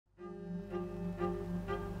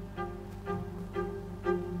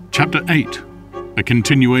Chapter 8. A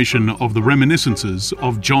continuation of the reminiscences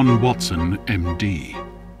of John Watson, M.D.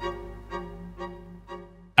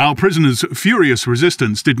 Our prisoner's furious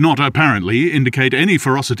resistance did not apparently indicate any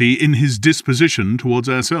ferocity in his disposition towards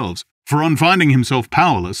ourselves, for on finding himself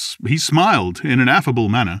powerless, he smiled in an affable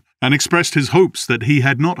manner and expressed his hopes that he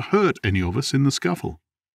had not hurt any of us in the scuffle.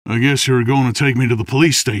 "I guess you're going to take me to the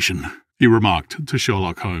police station," he remarked to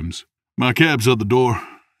Sherlock Holmes. "My cab's at the door.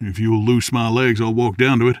 If you will loose my legs, I'll walk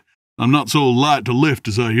down to it. I'm not so light to lift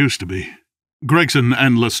as I used to be." Gregson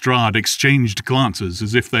and Lestrade exchanged glances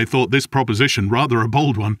as if they thought this proposition rather a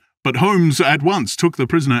bold one, but Holmes at once took the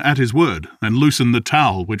prisoner at his word and loosened the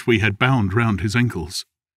towel which we had bound round his ankles.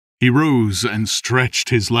 He rose and stretched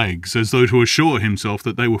his legs as though to assure himself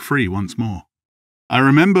that they were free once more. I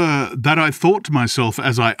remember that I thought to myself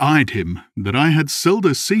as I eyed him that I had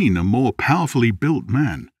seldom seen a more powerfully built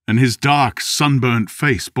man, and his dark, sunburnt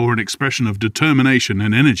face bore an expression of determination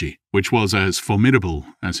and energy, which was as formidable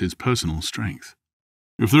as his personal strength.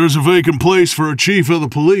 "If there's a vacant place for a chief of the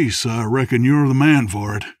police, I reckon you're the man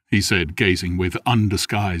for it," he said, gazing with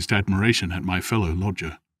undisguised admiration at my fellow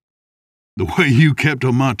lodger. "The way you kept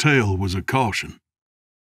on my tail was a caution."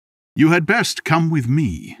 "You had best come with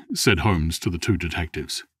me," said Holmes to the two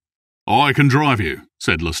detectives. "I can drive you,"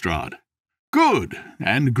 said Lestrade. "Good,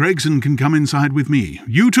 and Gregson can come inside with me.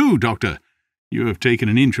 You too, Doctor. You have taken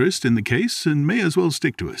an interest in the case and may as well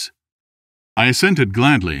stick to us." I assented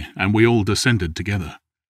gladly, and we all descended together.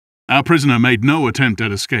 Our prisoner made no attempt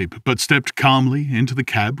at escape, but stepped calmly into the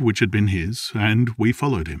cab which had been his, and we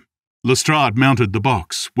followed him. Lestrade mounted the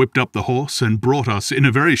box, whipped up the horse, and brought us in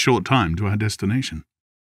a very short time to our destination.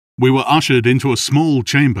 We were ushered into a small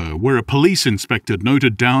chamber where a police inspector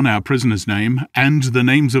noted down our prisoner's name and the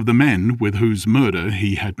names of the men with whose murder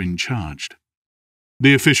he had been charged.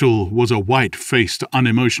 The official was a white-faced,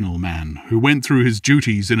 unemotional man who went through his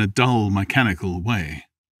duties in a dull, mechanical way.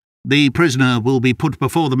 "The prisoner will be put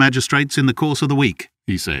before the magistrates in the course of the week,"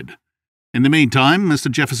 he said. "In the meantime,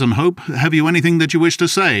 Mr. Jefferson Hope, have you anything that you wish to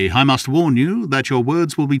say? I must warn you that your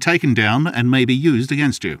words will be taken down and may be used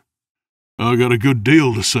against you." "I got a good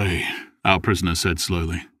deal to say," our prisoner said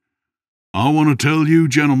slowly. "I want to tell you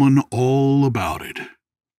gentlemen all about it."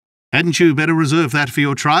 "Hadn't you better reserve that for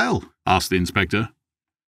your trial?" asked the inspector.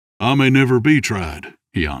 "I may never be tried,"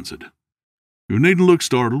 he answered. "You needn't look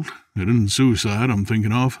startled. It isn't suicide I'm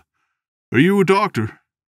thinking of. Are you a doctor?"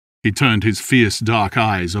 He turned his fierce dark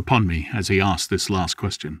eyes upon me as he asked this last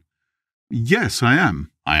question. "Yes, I am,"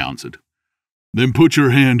 I answered. "Then put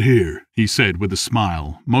your hand here," he said with a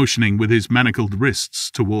smile, motioning with his manacled wrists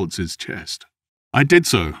towards his chest. I did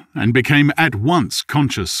so, and became at once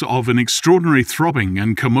conscious of an extraordinary throbbing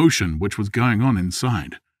and commotion which was going on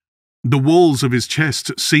inside. The walls of his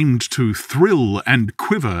chest seemed to thrill and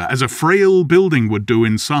quiver as a frail building would do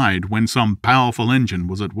inside when some powerful engine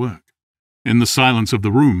was at work. In the silence of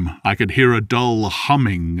the room, I could hear a dull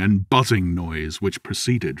humming and buzzing noise which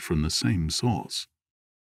proceeded from the same source.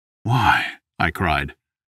 "Why," I cried,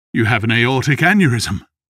 "you have an aortic aneurysm."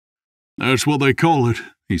 "That's what they call it,"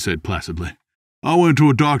 he said placidly. "I went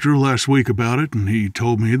to a doctor last week about it, and he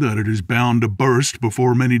told me that it is bound to burst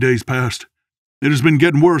before many days past. It has been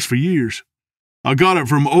getting worse for years. I got it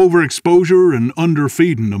from overexposure and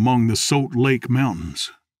underfeeding among the Salt Lake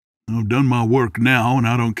Mountains. I've done my work now, and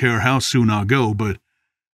I don't care how soon I go, but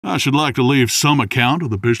I should like to leave some account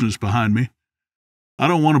of the business behind me. I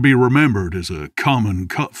don't want to be remembered as a common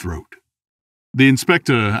cutthroat." The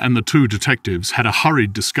inspector and the two detectives had a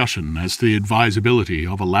hurried discussion as to the advisability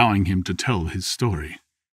of allowing him to tell his story.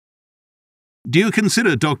 "Do you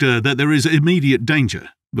consider, Doctor, that there is immediate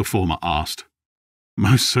danger?" the former asked.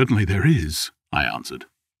 "Most certainly there is," I answered.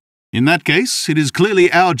 "In that case, it is clearly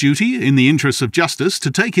our duty, in the interests of justice, to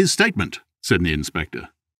take his statement," said the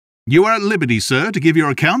inspector. "You are at liberty, sir, to give your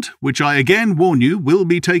account, which I again warn you will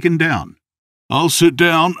be taken down." "I'll sit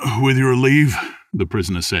down, with your leave," the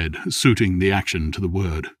prisoner said, suiting the action to the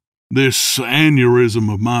word. "This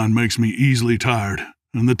aneurysm of mine makes me easily tired,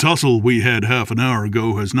 and the tussle we had half an hour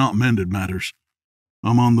ago has not mended matters.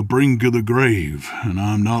 I'm on the brink of the grave, and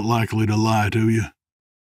I'm not likely to lie to you.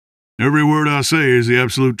 Every word I say is the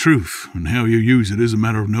absolute truth, and how you use it is a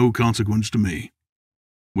matter of no consequence to me."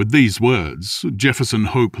 With these words, Jefferson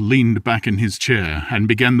Hope leaned back in his chair and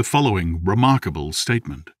began the following remarkable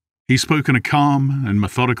statement. He spoke in a calm and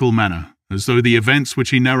methodical manner, as though the events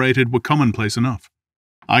which he narrated were commonplace enough.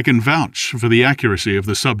 I can vouch for the accuracy of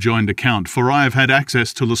the subjoined account, for I have had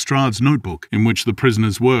access to Lestrade's notebook, in which the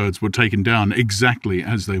prisoner's words were taken down exactly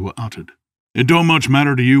as they were uttered. "It don't much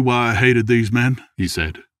matter to you why I hated these men," he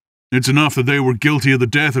said. "It's enough that they were guilty of the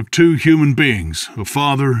death of two human beings, a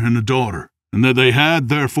father and a daughter. and that they had,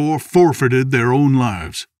 therefore, forfeited their own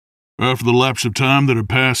lives. After the lapse of time that had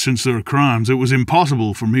passed since their crimes, it was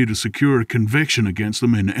impossible for me to secure a conviction against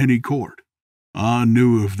them in any court. I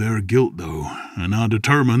knew of their guilt, though, and I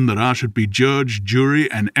determined that I should be judge, jury,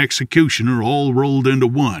 and executioner all rolled into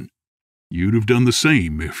one. You'd have done the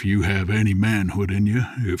same if you have any manhood in you,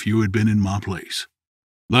 if you had been in my place.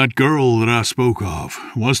 That girl that I spoke of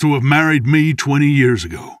was to have married me 20 years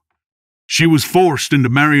ago. She was forced into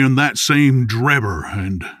marrying that same Drebber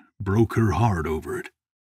and broke her heart over it.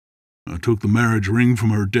 I took the marriage ring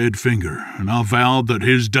from her dead finger, and I vowed that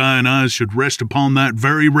his dying eyes should rest upon that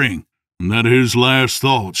very ring, and that his last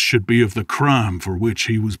thoughts should be of the crime for which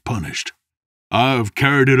he was punished. I have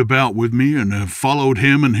carried it about with me and have followed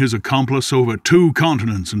him and his accomplice over 2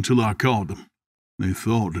 continents until I caught them. They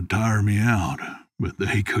thought to tire me out, but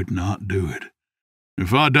they could not do it.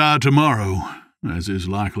 If I die tomorrow, as is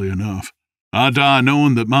likely enough, I die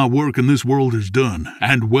knowing that my work in this world is done,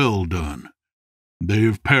 and well done. They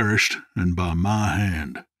have perished, and by my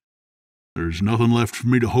hand. There is nothing left for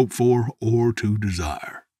me to hope for or to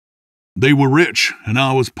desire. They were rich, and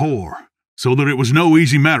I was poor, so that it was no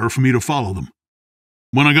easy matter for me to follow them.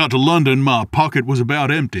 When I got to London, my pocket was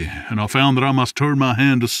about empty, and I found that I must turn my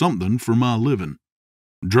hand to something for my living.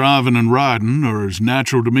 Driving and riding are as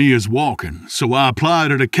natural to me as walking, so I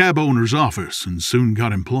applied at a cab owner's office and soon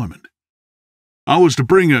got employment. I was to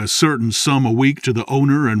bring a certain sum a week to the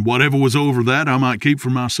owner, and whatever was over that I might keep for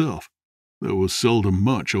myself. There was seldom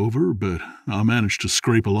much over, but I managed to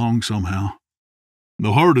scrape along somehow.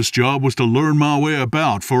 The hardest job was to learn my way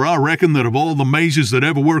about, for I reckon that of all the mazes that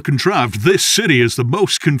ever were contrived, this city is the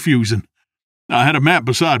most confusing. I had a map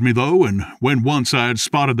beside me, though, and when once I had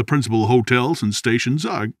spotted the principal hotels and stations,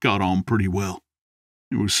 I got on pretty well.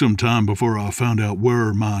 It was some time before I found out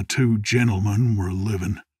where my 2 gentlemen were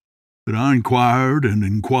living, but I inquired and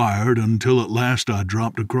inquired until at last I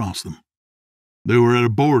dropped across them. They were at a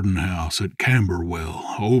boarding house at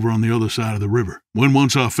Camberwell, over on the other side of the river. When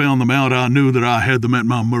once I found them out, I knew that I had them at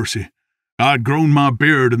my mercy. I'd grown my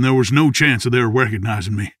beard, and there was no chance of their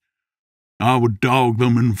recognizing me. I would dog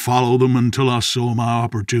them and follow them until I saw my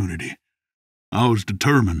opportunity. I was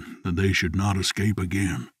determined that they should not escape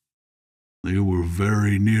again. They were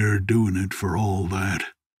very near doing it for all that.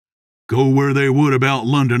 Go where they would about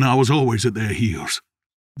London, I was always at their heels.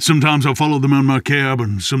 Sometimes I followed them in my cab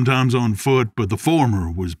and sometimes on foot, but the former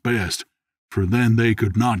was best, for then they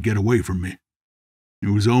could not get away from me. It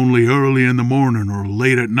was only early in the morning or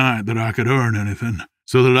late at night that I could earn anything,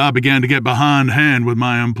 so that I began to get behindhand with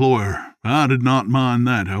my employer. I did not mind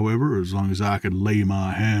that, however, as long as I could lay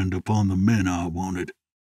my hand upon the men I wanted.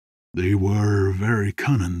 They were very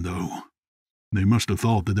cunning, though. They must have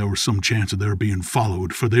thought that there was some chance of their being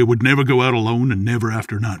followed, for they would never go out alone and never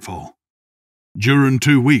after nightfall. During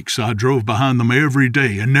 2 weeks I drove behind them every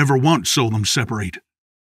day and never once saw them separate.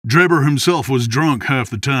 Drebber himself was drunk half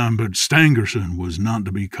the time, but Stangerson was not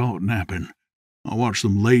to be caught napping. I watched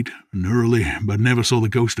them late and early, but never saw the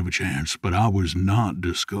ghost of a chance, but I was not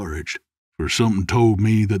discouraged, for something told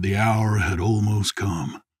me that the hour had almost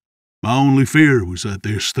come. My only fear was that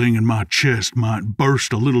this thing in my chest might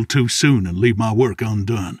burst a little too soon and leave my work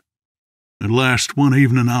undone. At last, one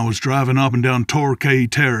evening I was driving up and down Torquay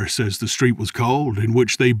Terrace, as the street was called, in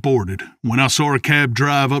which they boarded, when I saw a cab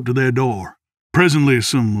drive up to their door. Presently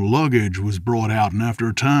some luggage was brought out, and after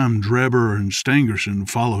a time Drebber and Stangerson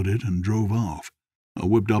followed it and drove off. I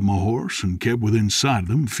whipped up my horse and kept within sight of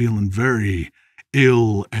them, feeling very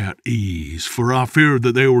ill at ease, for I feared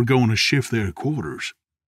that they were going to shift their quarters.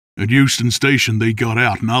 At Euston Station they got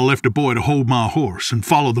out, and I left a boy to hold my horse and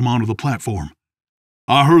followed them onto the platform.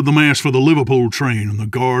 I heard them ask for the Liverpool train, and the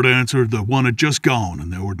guard answered that one had just gone,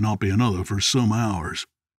 and there would not be another for some hours.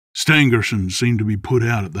 Stangerson seemed to be put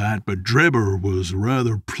out at that, but Drebber was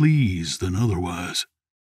rather pleased than otherwise.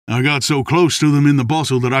 I got so close to them in the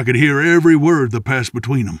bustle that I could hear every word that passed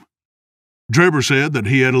between them. Drebber said that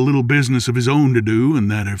he had a little business of his own to do,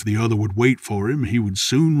 and that if the other would wait for him, he would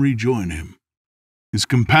soon rejoin him. His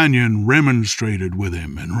companion remonstrated with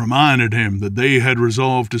him and reminded him that they had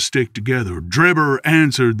resolved to stick together. Drebber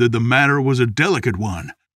answered that the matter was a delicate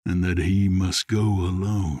one, and that he must go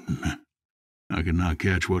alone. I could not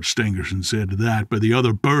catch what Stangerson said to that, but the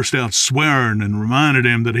other burst out swearing and reminded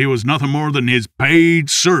him that he was nothing more than his paid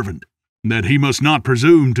servant, and that he must not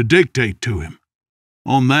presume to dictate to him.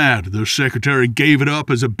 On that, the secretary gave it up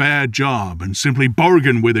as a bad job and simply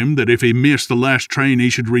bargained with him that if he missed the last train he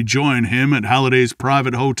should rejoin him at Halliday's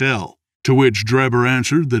private hotel, to which Drebber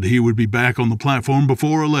answered that he would be back on the platform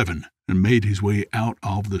before 11, and made his way out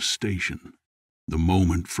of the station. The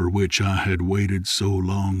moment for which I had waited so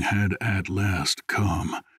long had at last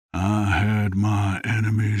come. I had my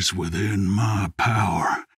enemies within my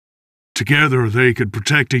power. Together they could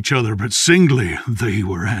protect each other, but singly they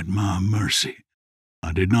were at my mercy.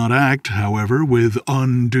 I did not act, however, with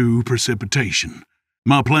undue precipitation.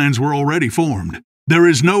 My plans were already formed. There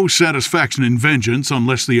is no satisfaction in vengeance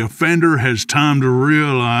unless the offender has time to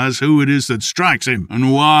realize who it is that strikes him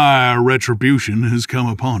and why retribution has come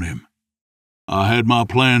upon him. I had my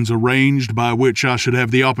plans arranged by which I should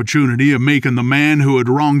have the opportunity of making the man who had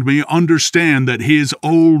wronged me understand that his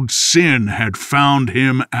old sin had found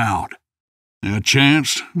him out. It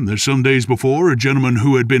chanced that some days before, a gentleman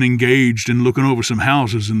who had been engaged in looking over some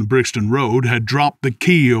houses in the Brixton Road had dropped the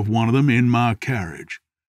key of one of them in my carriage.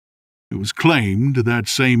 It was claimed that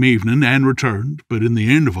same evening and returned, but in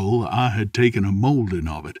the interval I had taken a moulding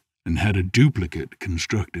of it and had a duplicate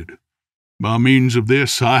constructed. By means of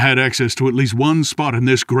this, I had access to at least one spot in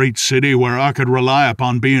this great city where I could rely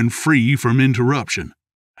upon being free from interruption.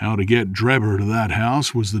 How to get Drebber to that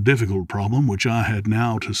house was the difficult problem which I had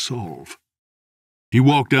now to solve. He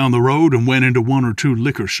walked down the road and went into one or two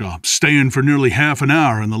liquor shops, staying for nearly half an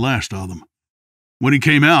hour in the last of them. When he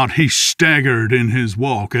came out, he staggered in his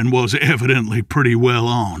walk and was evidently pretty well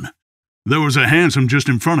on. There was a hansom just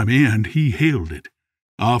in front of me, and he hailed it.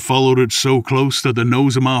 I followed it so close that the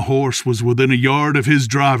nose of my horse was within a yard of his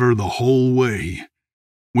driver the whole way.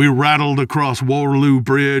 We rattled across Waterloo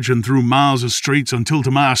Bridge and through miles of streets until,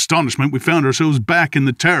 to my astonishment, we found ourselves back in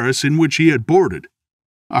the terrace in which he had boarded.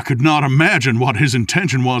 I could not imagine what his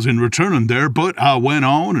intention was in returning there, but I went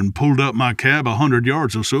on and pulled up my cab 100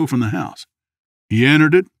 yards or so from the house. He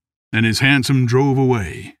entered it, and his hansom drove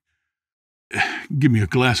away. "Give me a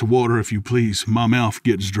glass of water, if you please. My mouth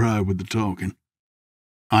gets dry with the talking."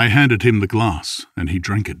 I handed him the glass, and he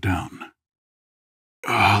drank it down.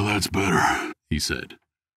 That's better," he said.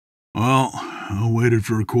 "Well, I waited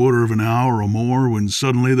for a quarter of an hour or more when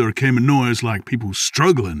suddenly there came a noise like people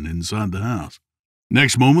struggling inside the house.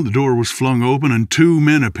 Next moment the door was flung open and two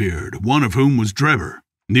men appeared, one of whom was Drebber.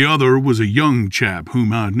 The other was a young chap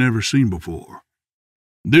whom I had never seen before.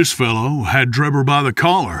 This fellow had Drebber by the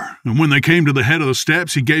collar, and when they came to the head of the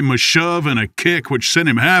steps he gave him a shove and a kick which sent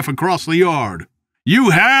him half across the yard.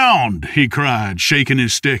 "You hound!" he cried, shaking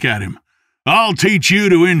his stick at him. "I'll teach you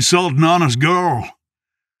to insult an honest girl."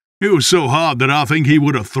 It was so hot that I think he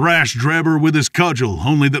would have thrashed Drebber with his cudgel,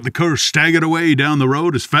 only that the cur staggered away down the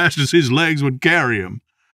road as fast as his legs would carry him.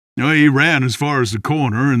 He ran as far as the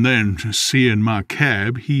corner, and then, seeing my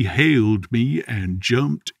cab, he hailed me and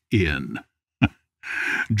jumped in.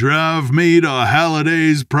 "Drive me to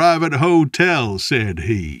Halliday's private hotel," said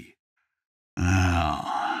he.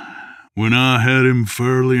 When I had him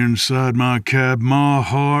fairly inside my cab, my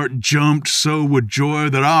heart jumped so with joy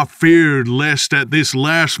that I feared lest at this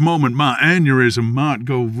last moment my aneurysm might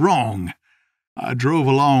go wrong. I drove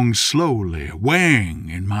along slowly, weighing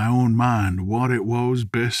in my own mind what it was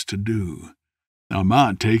best to do. I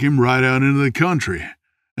might take him right out into the country,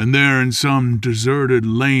 and there in some deserted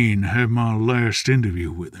lane have my last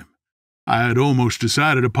interview with him. I had almost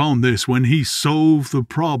decided upon this when he solved the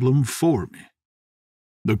problem for me.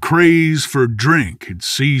 The craze for drink had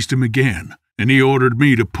seized him again, and he ordered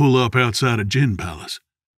me to pull up outside a gin palace.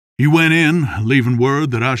 He went in, leaving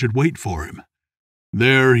word that I should wait for him.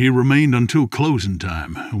 There he remained until closing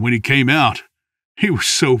time, and when he came out, he was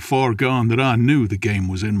so far gone that I knew the game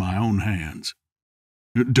was in my own hands.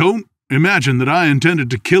 Don't imagine that I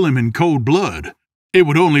intended to kill him in cold blood. It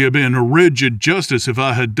would only have been a rigid justice if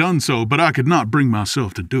I had done so, but I could not bring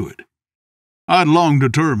myself to do it. I'd long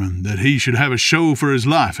determined that he should have a show for his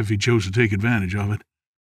life if he chose to take advantage of it.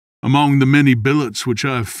 Among the many billets which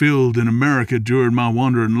I have filled in America during my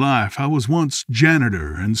wandering life, I was once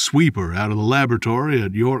janitor and sweeper out of the laboratory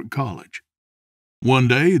at York College. One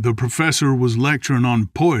day the professor was lecturing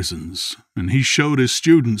on poisons, and he showed his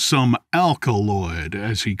students some alkaloid,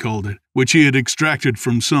 as he called it, which he had extracted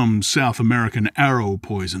from some South American arrow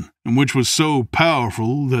poison, and which was so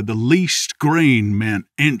powerful that the least grain meant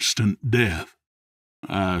instant death.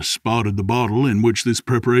 I spotted the bottle in which this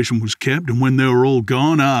preparation was kept, and when they were all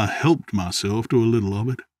gone, I helped myself to a little of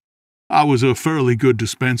it. I was a fairly good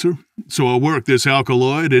dispenser, so I worked this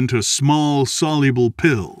alkaloid into small, soluble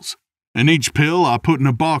pills, and each pill I put in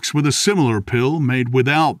a box with a similar pill made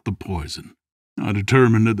without the poison. I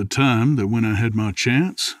determined at the time that when I had my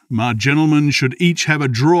chance, my gentlemen should each have a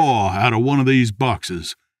draw out of one of these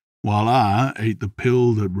boxes, while I ate the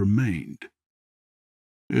pill that remained.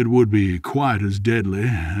 It would be quite as deadly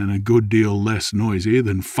and a good deal less noisy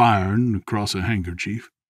than firing across a handkerchief.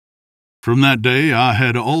 From that day I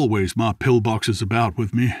had always my pill-boxes about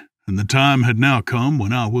with me, and the time had now come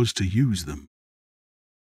when I was to use them.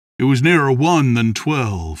 It was nearer 1 than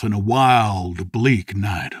 12, and a wild, bleak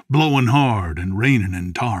night, blowing hard and raining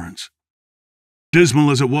in torrents.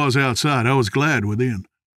 Dismal as it was outside, I was glad within.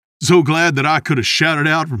 So glad that I could have shouted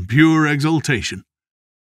out from pure exultation.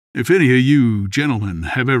 If any of you gentlemen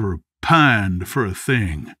have ever pined for a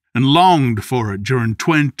thing, and longed for it during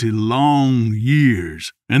 20 long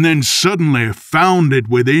years, and then suddenly found it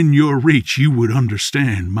within your reach, you would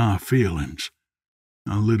understand my feelings.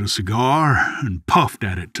 I lit a cigar and puffed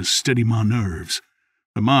at it to steady my nerves,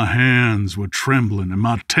 but my hands were trembling and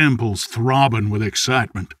my temples throbbing with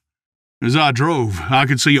excitement. As I drove, I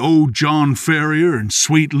could see old John Ferrier and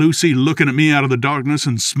sweet Lucy looking at me out of the darkness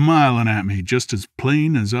and smiling at me just as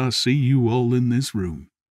plain as I see you all in this room.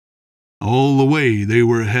 All the way they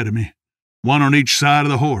were ahead of me, one on each side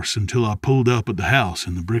of the horse, until I pulled up at the house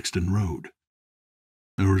in the Brixton Road.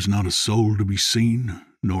 There was not a soul to be seen,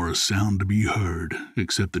 nor a sound to be heard,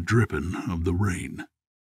 except the dripping of the rain.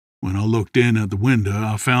 When I looked in at the window,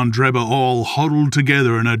 I found Drebber all huddled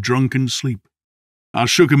together in a drunken sleep. I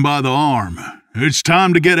shook him by the arm. "It's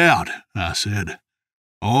time to get out," I said.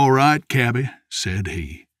 "All right, cabby," said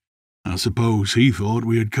he. I suppose he thought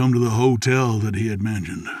we had come to the hotel that he had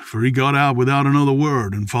mentioned, for he got out without another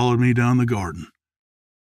word and followed me down the garden.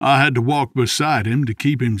 I had to walk beside him to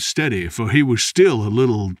keep him steady, for he was still a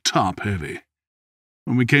little top-heavy.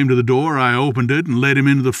 When we came to the door, I opened it and led him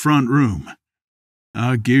into the front room.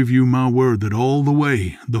 I give you my word that all the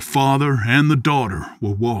way the father and the daughter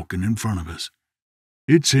were walking in front of us.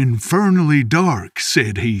 "It's infernally dark,"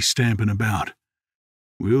 said he, stamping about.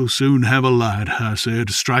 "We'll soon have a light," I said,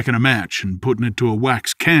 striking a match and putting it to a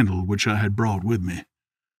wax candle which I had brought with me.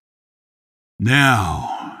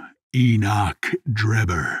 "Now, Enoch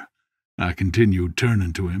Drebber," I continued,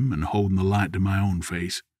 turning to him and holding the light to my own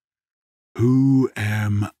face, "who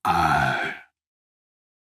am I?"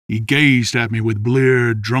 He gazed at me with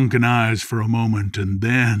bleared, drunken eyes for a moment, and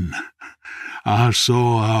then I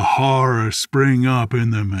saw a horror spring up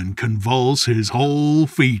in them and convulse his whole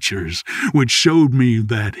features, which showed me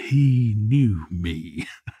that he knew me.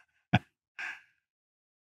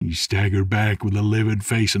 He staggered back with a livid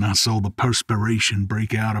face, and I saw the perspiration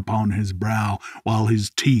break out upon his brow, while his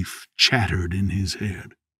teeth chattered in his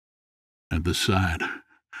head. At the sight,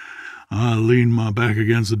 I leaned my back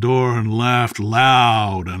against the door and laughed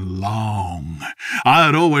loud and long. I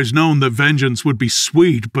had always known that vengeance would be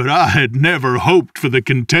sweet, but I had never hoped for the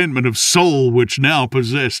contentment of soul which now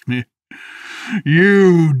possessed me.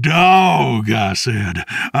 "You dog," I said,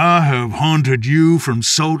 "I have hunted you from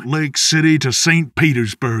Salt Lake City to St.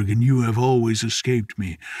 Petersburg, and you have always escaped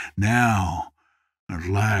me. Now, at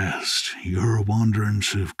last, your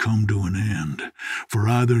wanderings have come to an end, for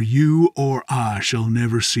either you or I shall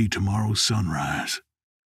never see tomorrow's sunrise."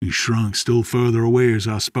 He shrunk still further away as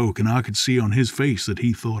I spoke, and I could see on his face that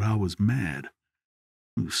he thought I was mad.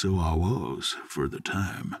 So I was, for the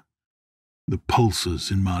time. The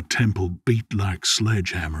pulses in my temple beat like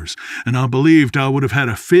sledgehammers, and I believed I would have had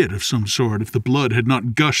a fit of some sort if the blood had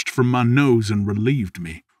not gushed from my nose and relieved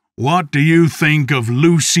me. "What do you think of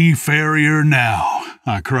Lucy Ferrier now?"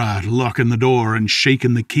 I cried, locking the door and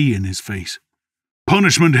shaking the key in his face.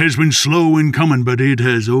 "Punishment has been slow in coming, but it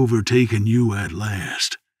has overtaken you at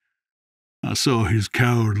last." I saw his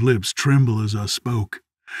coward lips tremble as I spoke.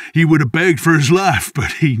 He would have begged for his life,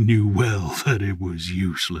 but he knew well that it was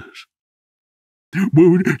useless.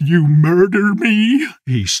 "Would you murder me?"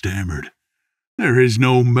 he stammered. "There is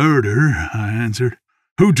no murder," I answered.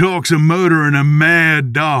 "Who talks of murdering a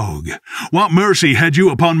mad dog? What mercy had you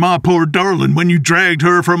upon my poor darling when you dragged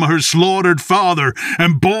her from her slaughtered father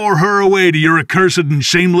and bore her away to your accursed and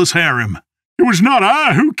shameless harem?" "It was not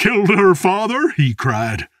I who killed her father," he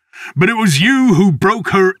cried. "But it was you who broke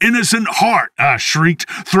her innocent heart," I shrieked,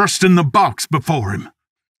 thrusting the box before him.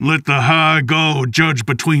 "Let the high God judge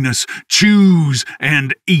between us. Choose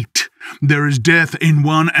and eat. There is death in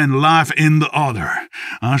one and life in the other.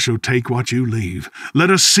 I shall take what you leave. Let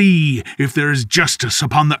us see if there is justice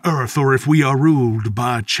upon the earth, or if we are ruled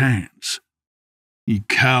by chance." He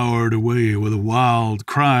cowered away with wild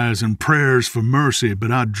cries and prayers for mercy,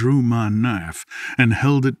 but I drew my knife and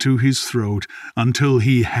held it to his throat until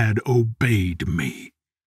he had obeyed me.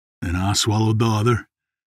 Then I swallowed the other.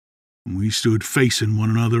 We stood facing one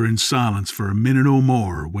another in silence for a minute or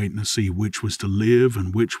more, waiting to see which was to live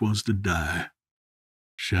and which was to die.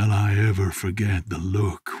 Shall I ever forget the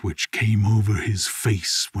look which came over his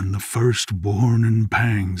face when the first warning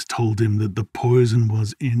pangs told him that the poison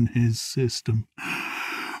was in his system?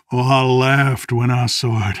 Oh, I laughed when I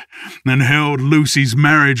saw it, and held Lucy's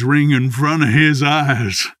marriage ring in front of his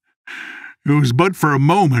eyes. It was but for a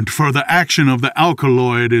moment, for the action of the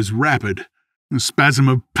alkaloid is rapid. A spasm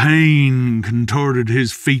of pain contorted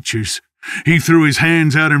his features. He threw his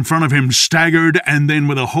hands out in front of him, staggered, and then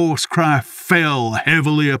with a hoarse cry fell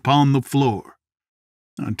heavily upon the floor.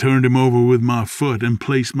 I turned him over with my foot and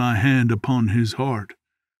placed my hand upon his heart.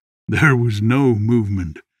 There was no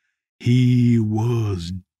movement. He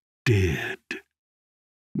was dead.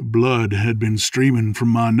 The blood had been streaming from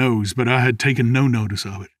my nose, but I had taken no notice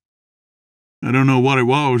of it. I don't know what it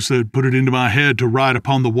was that put it into my head to write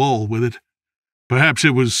upon the wall with it. Perhaps it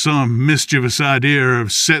was some mischievous idea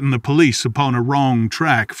of setting the police upon a wrong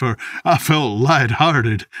track, for I felt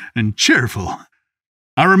light-hearted and cheerful.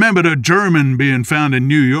 I remembered a German being found in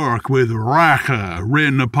New York with Rache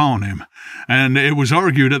written upon him, and it was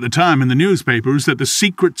argued at the time in the newspapers that the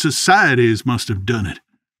secret societies must have done it.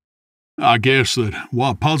 I guess that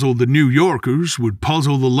what puzzled the New Yorkers would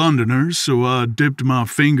puzzle the Londoners, so I dipped my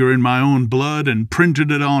finger in my own blood and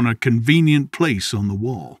printed it on a convenient place on the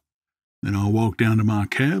wall. Then I walked down to my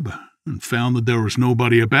cab and found that there was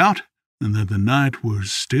nobody about and that the night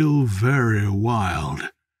was still very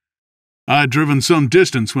wild. I had driven some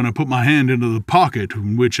distance when I put my hand into the pocket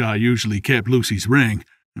in which I usually kept Lucy's ring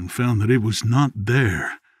and found that it was not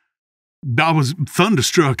there. I was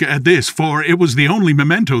thunderstruck at this, for it was the only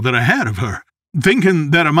memento that I had of her.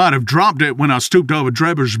 Thinking that I might have dropped it when I stooped over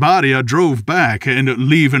Drebber's body, I drove back, and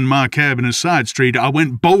leaving my cab in a side street, I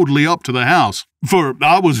went boldly up to the house, for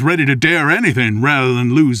I was ready to dare anything rather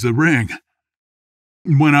than lose the ring.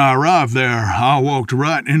 When I arrived there, I walked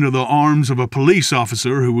right into the arms of a police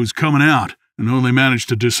officer who was coming out, and only managed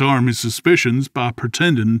to disarm his suspicions by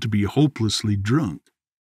pretending to be hopelessly drunk.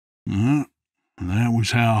 That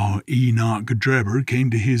was how Enoch Drebber came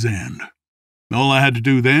to his end. All I had to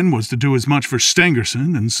do then was to do as much for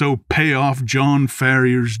Stangerson and so pay off John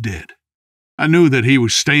Farrier's debt. I knew that he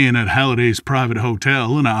was staying at Halliday's private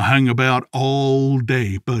hotel, and I hung about all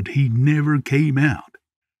day, but he never came out.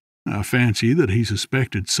 I fancy that he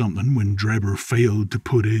suspected something when Drebber failed to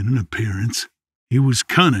put in an appearance. He was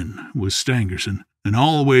cunning, was Stangerson, and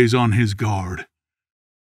always on his guard.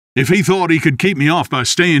 If he thought he could keep me off by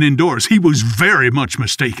staying indoors, he was very much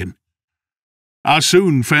mistaken. I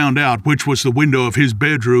soon found out which was the window of his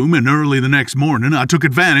bedroom, and early the next morning I took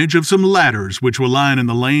advantage of some ladders which were lying in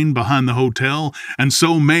the lane behind the hotel, and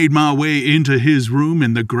so made my way into his room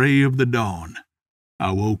in the gray of the dawn.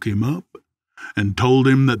 I woke him up and told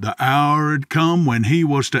him that the hour had come when he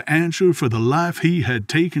was to answer for the life he had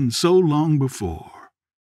taken so long before.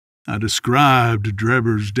 I described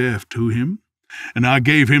Drebber's death to him, and I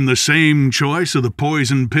gave him the same choice of the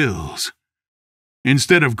poison pills.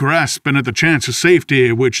 Instead of grasping at the chance of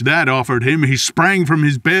safety which that offered him, he sprang from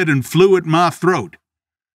his bed and flew at my throat.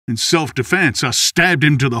 In self-defense, I stabbed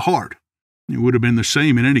him to the heart. It would have been the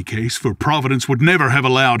same in any case, for Providence would never have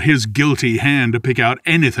allowed his guilty hand to pick out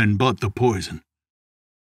anything but the poison.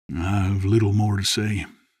 I have little more to say,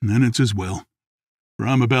 and it's as well, for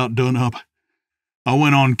I'm about done up. I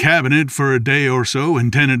went on cabbing it for a day or so,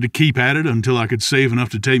 intending to keep at it until I could save enough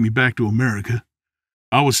to take me back to America.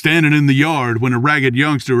 I was standing in the yard when a ragged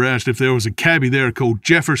youngster asked if there was a cabbie there called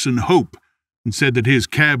Jefferson Hope, and said that his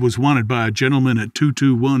cab was wanted by a gentleman at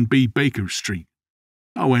 221B Baker Street.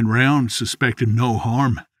 I went round, suspecting no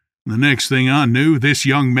harm. The next thing I knew, this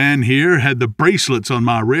young man here had the bracelets on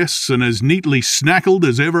my wrists and as neatly snackled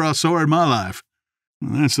as ever I saw in my life.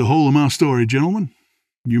 And that's the whole of my story, gentlemen.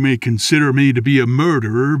 You may consider me to be a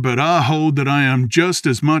murderer, but I hold that I am just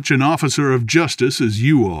as much an officer of justice as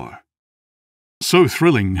you are." So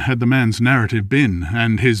thrilling had the man's narrative been,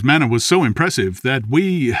 and his manner was so impressive, that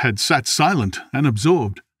we had sat silent and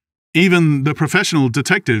absorbed. Even the professional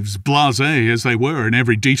detectives, blasé as they were in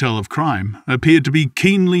every detail of crime, appeared to be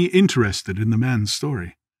keenly interested in the man's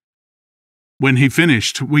story. When he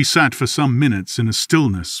finished, we sat for some minutes in a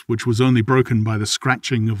stillness which was only broken by the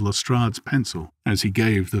scratching of Lestrade's pencil as he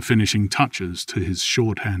gave the finishing touches to his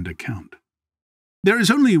shorthand account. "There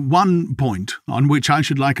is only one point on which I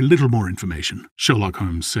should like a little more information," Sherlock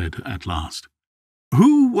Holmes said at last.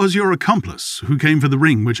 "Who was your accomplice who came for the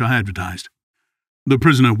ring which I advertised?" The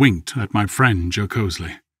prisoner winked at my friend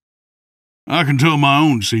jocosely. "I can tell my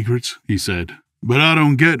own secrets," he said, "but I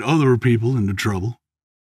don't get other people into trouble.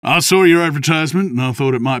 I saw your advertisement, and I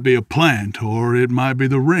thought it might be a plant, or it might be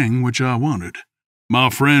the ring which I wanted. My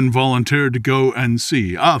friend volunteered to go and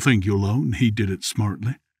see. I think you'll own he did it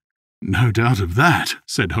smartly." "No doubt of that,"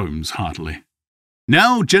 said Holmes heartily.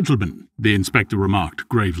 "Now, gentlemen," the inspector remarked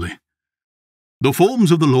gravely, "the forms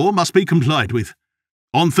of the law must be complied with.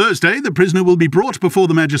 On Thursday the prisoner will be brought before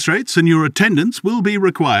the magistrates, and your attendance will be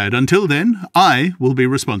required. Until then, I will be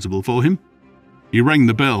responsible for him." He rang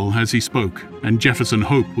the bell as he spoke, and Jefferson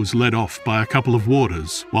Hope was led off by a couple of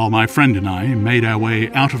warders, while my friend and I made our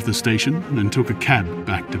way out of the station and took a cab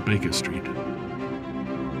back to Baker Street.